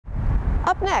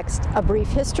Up next, a brief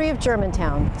history of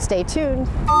Germantown. Stay tuned.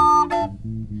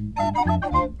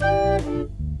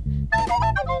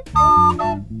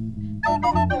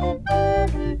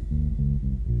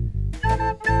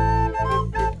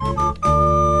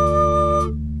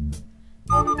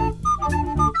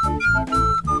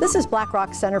 This is Black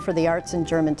Rock Center for the Arts in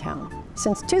Germantown.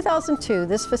 Since 2002,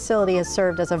 this facility has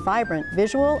served as a vibrant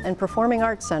visual and performing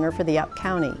arts center for the Up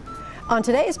County. On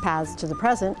today's Paths to the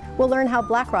Present, we'll learn how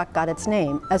Black Rock got its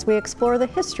name as we explore the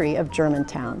history of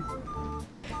Germantown.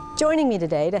 Joining me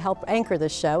today to help anchor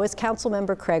this show is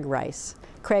Councilmember Craig Rice.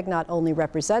 Craig not only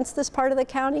represents this part of the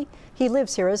county, he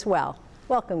lives here as well.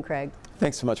 Welcome, Craig.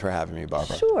 Thanks so much for having me,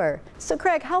 Barbara. Sure. So,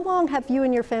 Craig, how long have you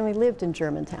and your family lived in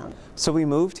Germantown? So we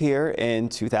moved here in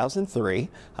 2003.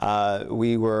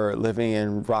 We were living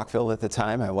in Rockville at the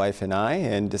time, my wife and I,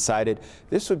 and decided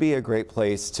this would be a great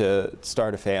place to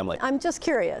start a family. I'm just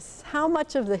curious, how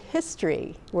much of the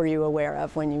history were you aware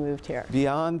of when you moved here?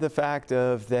 Beyond the fact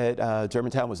of that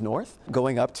Germantown was north,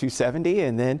 going up 270,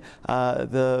 and then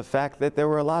the fact that there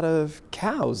were a lot of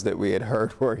cows that we had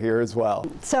heard were here as well.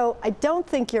 So I don't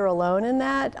think you're alone in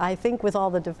that. I think with all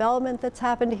the development that's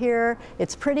happened here,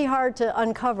 it's pretty hard to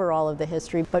uncover all of the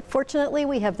history. But fortunately,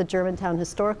 we have the Germantown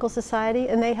Historical Society,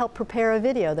 and they helped prepare a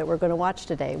video that we're going to watch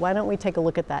today. Why don't we take a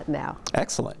look at that now?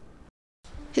 Excellent.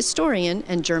 Historian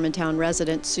and Germantown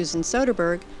resident Susan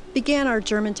Soderberg began our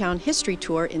Germantown history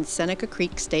tour in Seneca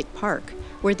Creek State Park,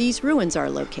 where these ruins are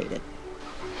located.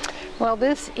 Well,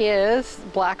 this is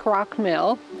Black Rock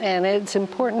Mill, and it's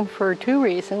important for two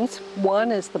reasons.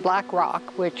 One is the Black Rock,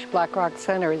 which Black Rock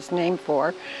Center is named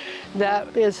for.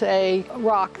 That is a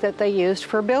rock that they used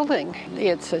for building.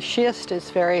 It's a schist, it's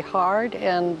very hard,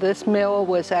 and this mill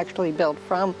was actually built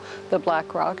from the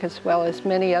Black Rock, as well as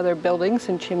many other buildings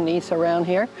and chimneys around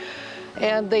here.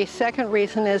 And the second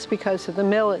reason is because of the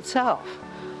mill itself.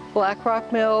 Black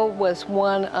Rock Mill was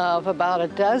one of about a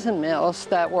dozen mills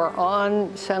that were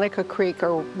on Seneca Creek,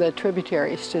 or the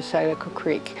tributaries to Seneca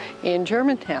Creek in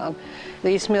Germantown.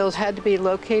 These mills had to be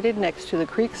located next to the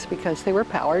creeks because they were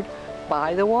powered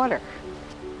by the water.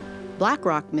 Black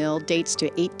Rock Mill dates to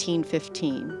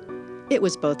 1815. It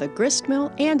was both a grist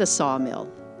mill and a sawmill.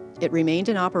 It remained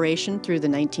in operation through the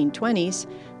 1920s,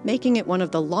 making it one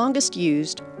of the longest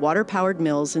used water-powered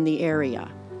mills in the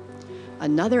area.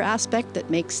 Another aspect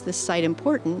that makes this site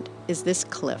important is this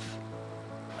cliff.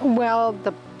 Well,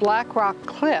 the Black Rock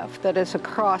Cliff that is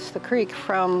across the creek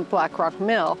from Black Rock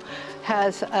Mill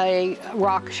has a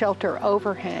rock shelter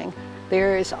overhang.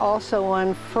 There is also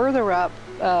one further up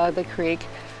the creek,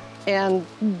 and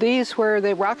these were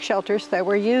the rock shelters that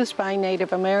were used by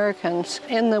Native Americans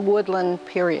in the woodland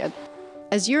period.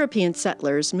 As European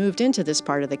settlers moved into this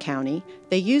part of the county,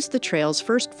 they used the trails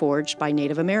first forged by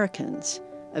Native Americans,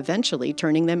 eventually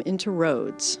turning them into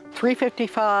roads.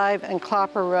 355 and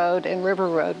Clopper Road and River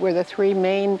Road were the three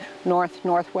main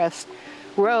north-northwest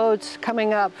roads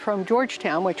coming up from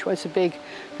Georgetown, which was a big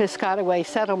Piscataway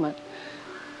settlement.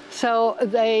 So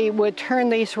they would turn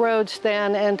these roads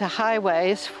then into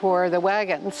highways for the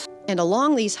wagons. And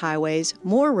along these highways,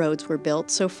 more roads were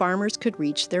built so farmers could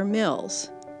reach their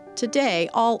mills. Today,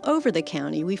 all over the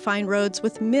county, we find roads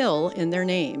with mill in their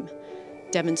name,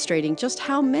 demonstrating just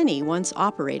how many once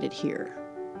operated here.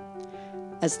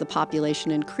 As the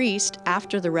population increased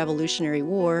after the Revolutionary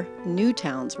War, new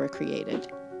towns were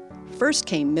created. First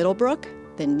came Middlebrook,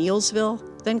 then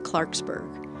Neillsville, then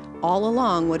Clarksburg, all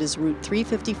along what is Route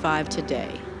 355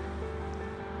 today.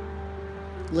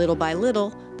 Little by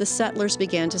little, the settlers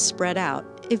began to spread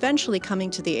out, eventually coming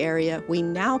to the area we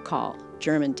now call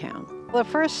Germantown. The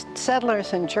first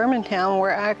settlers in Germantown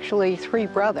were actually three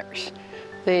brothers,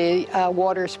 the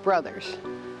Waters brothers.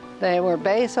 They were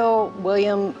Basil,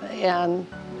 William, and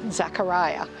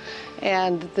Zachariah.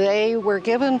 And they were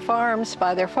given farms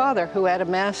by their father, who had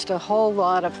amassed a whole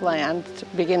lot of land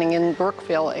beginning in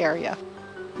Brookville area.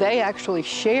 They actually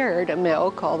shared a mill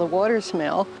called the Waters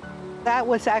Mill. That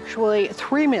was actually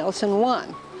three mills in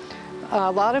one.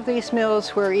 A lot of these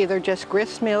mills were either just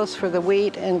grist mills for the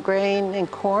wheat and grain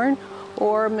and corn,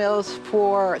 or mills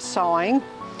for sawing.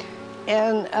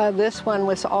 And this one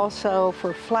was also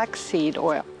for flaxseed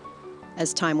oil.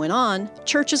 As time went on,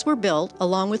 churches were built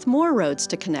along with more roads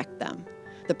to connect them.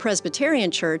 The Presbyterian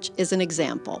Church is an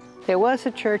example. There was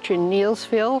a church in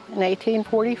Neillsville in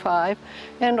 1845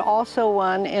 and also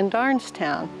one in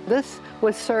Darnestown. This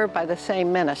was served by the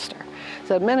same minister.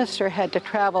 The minister had to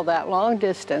travel that long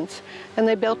distance, and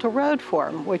they built a road for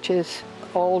him, which is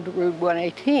old Route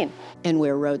 118. And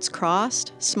where roads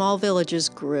crossed, small villages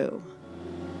grew.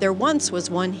 There once was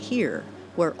one here,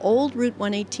 where old Route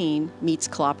 118 meets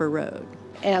Clopper Road.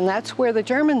 And that's where the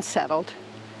Germans settled.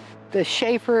 the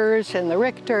Schaefers and the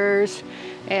Richters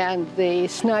and the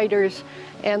Snyders,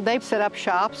 and they set up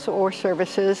shops or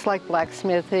services like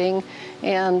blacksmithing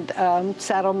and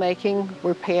saddle making,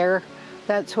 repair,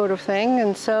 that sort of thing.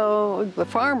 And so the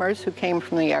farmers who came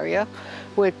from the area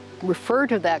would refer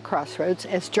to that crossroads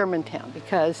as Germantown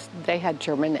because they had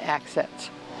German accents.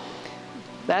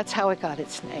 That's how it got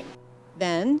its name.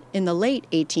 Then, in the late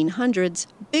 1800s,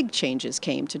 big changes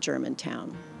came to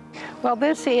Germantown. Well,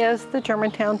 this is the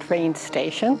Germantown train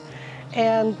station,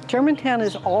 and Germantown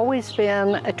has always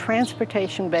been a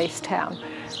transportation-based town.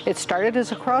 It started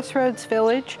as a crossroads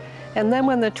village, and then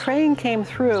when the train came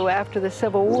through after the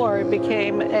Civil War, it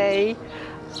became a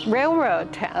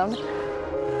railroad town.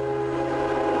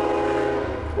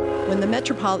 When the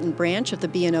Metropolitan branch of the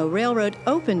B&O Railroad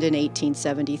opened in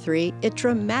 1873, it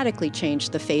dramatically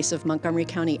changed the face of Montgomery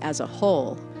County as a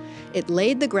whole. It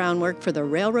laid the groundwork for the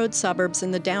railroad suburbs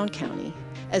in the down county,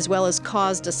 as well as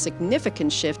caused a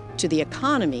significant shift to the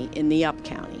economy in the up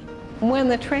county. When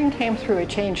the train came through, it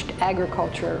changed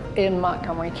agriculture in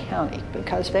Montgomery County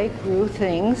because they grew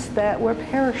things that were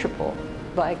perishable,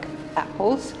 like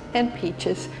apples and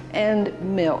peaches and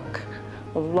milk.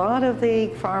 A lot of the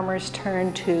farmers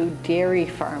turned to dairy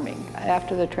farming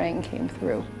after the train came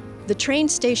through. The train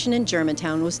station in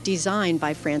Germantown was designed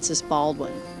by Francis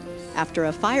Baldwin. After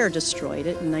a fire destroyed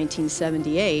it in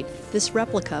 1978, this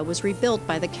replica was rebuilt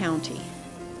by the county.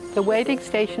 The waiting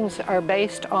stations are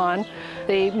based on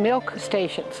the milk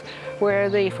stations, where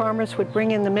the farmers would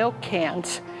bring in the milk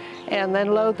cans and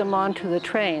then load them onto the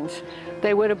trains.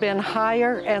 They would have been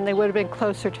higher and they would have been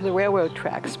closer to the railroad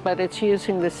tracks, but it's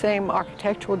using the same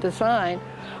architectural design,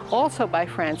 also by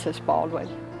Francis Baldwin.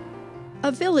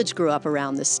 A village grew up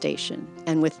around this station,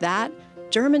 and with that,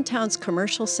 Germantown's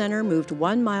commercial center moved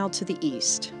 1 mile to the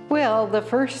east. Well, the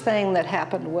first thing that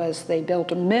happened was they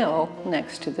built a mill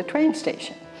next to the train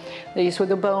station. These were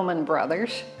the Bowman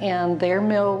brothers, and their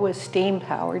mill was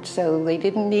steam-powered, so they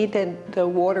didn't need the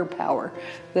water power.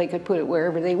 They could put it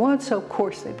wherever they want, so of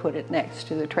course they put it next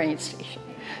to the train station.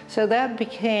 So that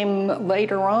became,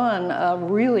 later on, a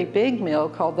really big mill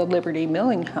called the Liberty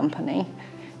Milling Company,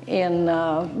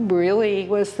 and really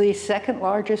was the second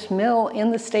largest mill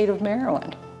in the state of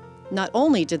Maryland. Not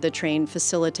only did the train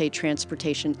facilitate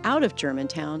transportation out of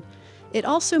Germantown, it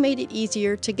also made it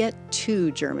easier to get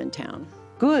to Germantown.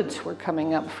 Goods were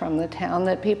coming up from the town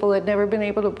that people had never been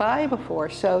able to buy before.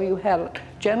 So you had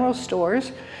general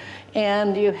stores,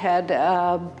 and you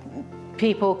had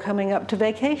people coming up to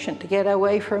vacation to get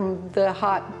away from the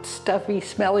hot, stuffy,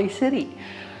 smelly city.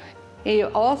 You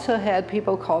also had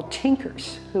people called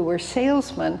tinkers, who were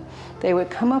salesmen. They would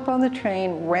come up on the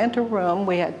train, rent a room.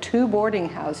 We had 2 boarding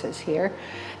houses here,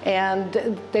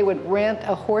 and they would rent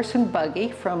a horse and buggy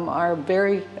from our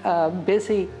very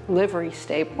busy livery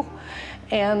stable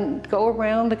and go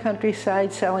around the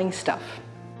countryside selling stuff.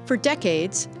 For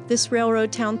decades, this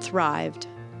railroad town thrived.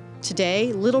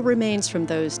 Today, little remains from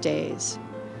those days.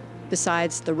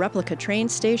 Besides the replica train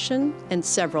station and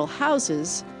several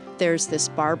houses, there's this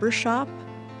barber shop,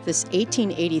 this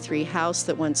 1883 house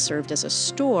that once served as a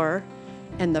store,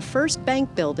 and the first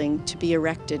bank building to be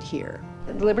erected here.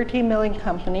 The Liberty Milling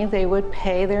Company, they would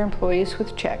pay their employees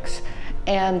with checks,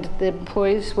 and the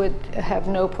employees would have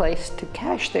no place to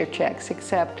cash their checks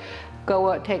except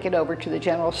go out, take it over to the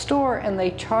general store, and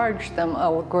they charged them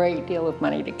a great deal of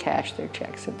money to cash their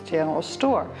checks at the general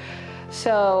store.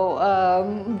 So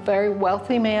a very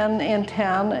wealthy man in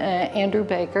town, Andrew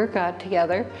Baker, got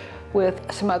together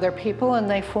with some other people, and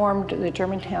they formed the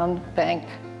Germantown Bank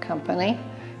Company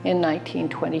in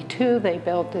 1922. They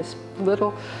built this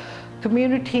little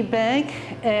community bank,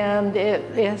 and it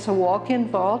is a walk-in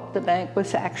vault. The bank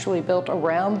was actually built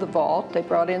around the vault. They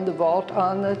brought in the vault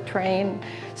on the train,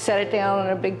 set it down on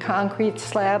a big concrete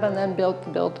slab, and then built the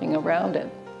building around it.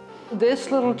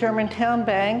 This little Germantown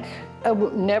bank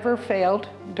never failed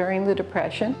during the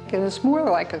Depression. It was more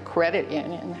like a credit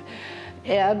union,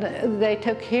 and they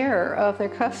took care of their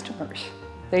customers.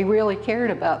 They really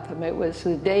cared about them. It was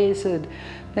the days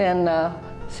when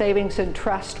savings and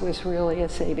trust was really a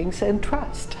savings and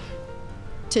trust.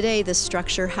 Today, this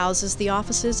structure houses the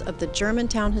offices of the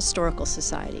Germantown Historical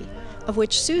Society, of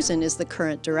which Susan is the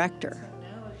current director.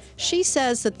 She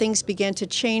says that things began to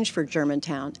change for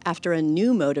Germantown after a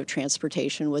new mode of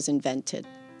transportation was invented.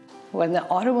 When the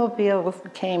automobile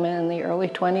came in the early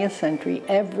 20th century,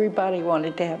 everybody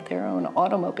wanted to have their own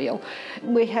automobile.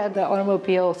 We had the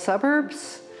automobile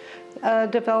suburbs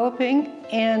developing,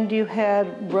 and you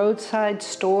had roadside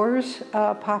stores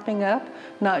popping up,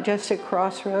 not just at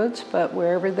crossroads, but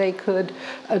wherever they could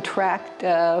attract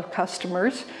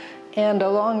customers. And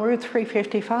along Route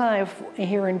 355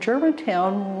 here in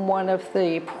Germantown, one of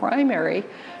the primary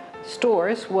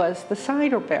stores was the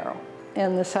Cider Barrel.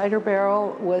 And the Cider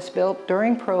Barrel was built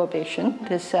during Prohibition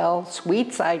to sell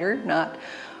sweet cider, not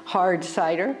hard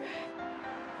cider.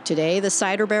 Today, the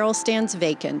Cider Barrel stands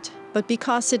vacant, but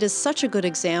because it is such a good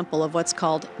example of what's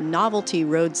called novelty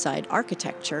roadside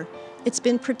architecture, it's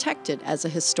been protected as a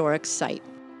historic site.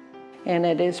 And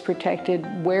it is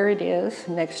protected where it is,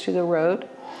 next to the road,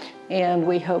 and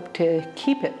we hope to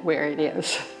keep it where it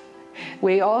is.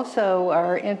 We also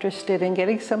are interested in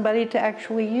getting somebody to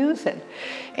actually use it.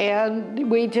 And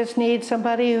we just need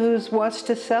somebody who wants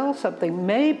to sell something.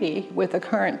 Maybe with the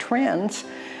current trends,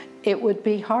 it would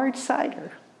be hard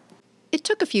cider. It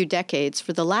took a few decades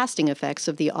for the lasting effects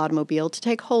of the automobile to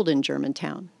take hold in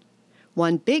Germantown.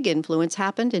 One big influence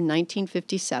happened in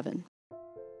 1957.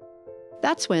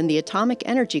 That's when the Atomic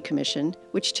Energy Commission,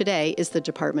 which today is the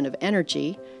Department of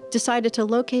Energy, decided to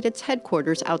locate its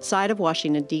headquarters outside of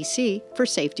Washington, D.C. for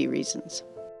safety reasons.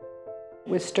 It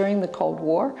was during the Cold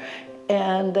War,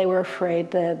 and they were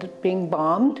afraid that being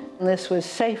bombed, this was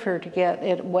safer to get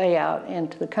it way out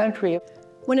into the country.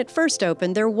 When it first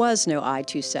opened, there was no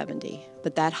I-270,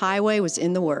 but that highway was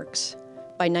in the works.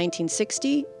 By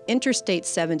 1960, Interstate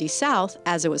 70 South,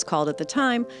 as it was called at the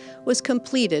time, was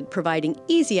completed, providing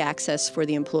easy access for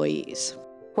the employees.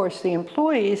 Of course, the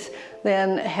employees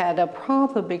then had a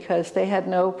problem because they had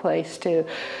no place to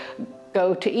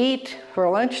go to eat for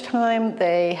lunchtime.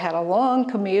 They had a long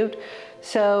commute.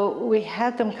 So we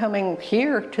had them coming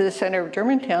here to the center of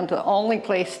Germantown to the only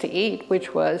place to eat,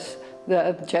 which was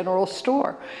the general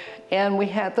store. And we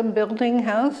had them building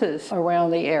houses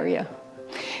around the area.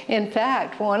 In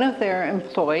fact, one of their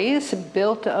employees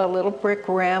built a little brick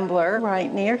rambler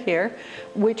right near here,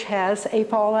 which has a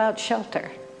fallout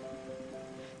shelter.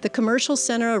 The commercial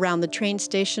center around the train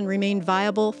station remained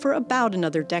viable for about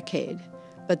another decade.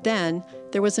 But then,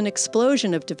 there was an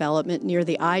explosion of development near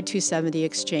the I-270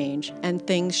 exchange, and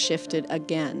things shifted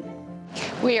again.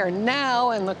 We are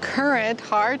now in the current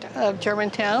heart of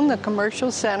Germantown, the commercial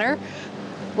center,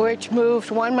 which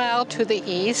moved 1 mile to the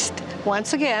east,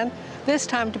 once again, this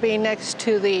time to be next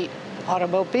to the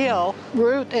automobile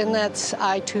route, and that's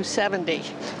I-270.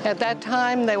 At that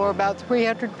time, there were about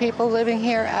 300 people living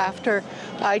here. After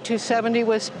I-270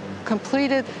 was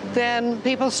completed, then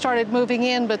people started moving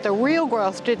in, but the real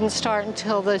growth didn't start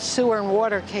until the sewer and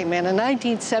water came in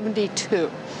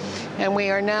 1972. And we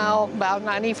are now about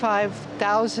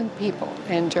 95,000 people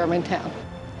in Germantown.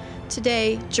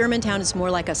 Today, Germantown is more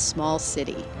like a small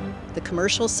city. The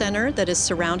commercial center that is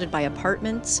surrounded by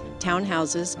apartments,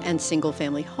 townhouses, and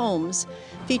single-family homes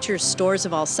features stores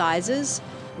of all sizes,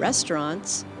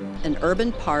 restaurants, an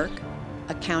urban park,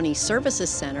 a county services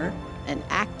center, an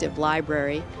active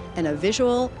library, and a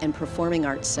visual and performing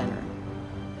arts center.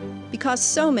 Because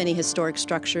so many historic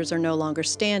structures are no longer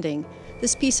standing,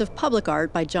 this piece of public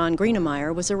art by John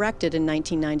Greenemeyer was erected in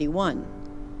 1991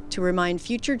 to remind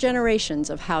future generations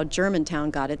of how Germantown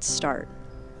got its start,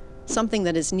 something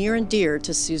that is near and dear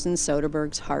to Susan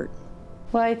Soderberg's heart.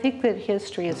 Well, I think that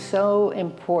history is so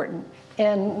important.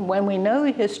 And when we know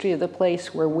the history of the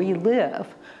place where we live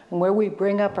and where we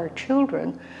bring up our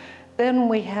children, then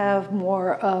we have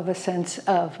more of a sense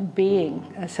of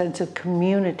being, a sense of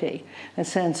community, a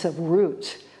sense of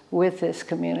roots with this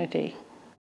community.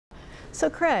 So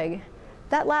Craig,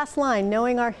 that last line,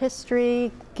 knowing our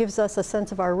history gives us a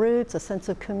sense of our roots, a sense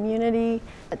of community.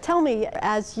 Tell me,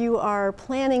 as you are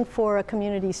planning for a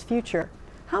community's future,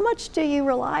 how much do you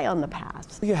rely on the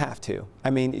past? You have to. I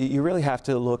mean, you really have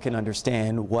to look and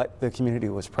understand what the community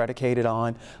was predicated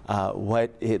on,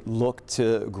 what it looked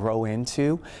to grow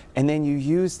into, and then you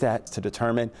use that to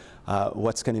determine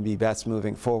what's going to be best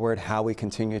moving forward, how we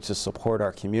continue to support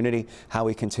our community, how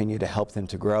we continue to help them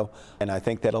to grow. And I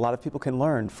think that a lot of people can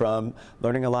learn from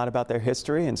learning a lot about their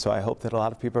history, and so I hope that a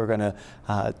lot of people are going to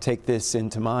take this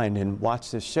into mind and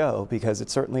watch this show, because it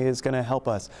certainly is going to help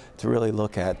us to really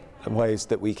look at ways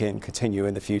that we can continue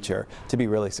in the future to be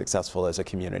really successful as a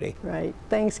community. Right.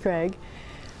 Thanks, Craig.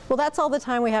 Well, that's all the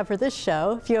time we have for this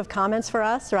show. If you have comments for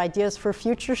us or ideas for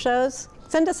future shows,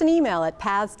 send us an email at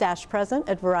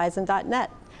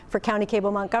paths-present@verizon.net. For County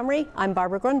Cable Montgomery, I'm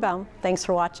Barbara Grunbaum. Thanks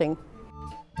for watching.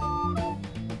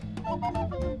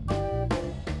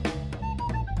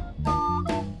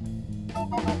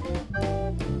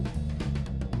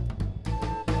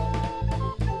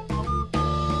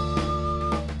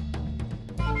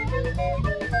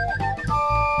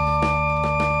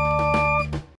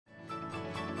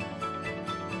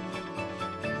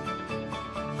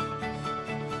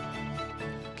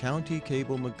 County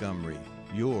Cable Montgomery,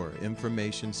 your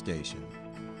information station.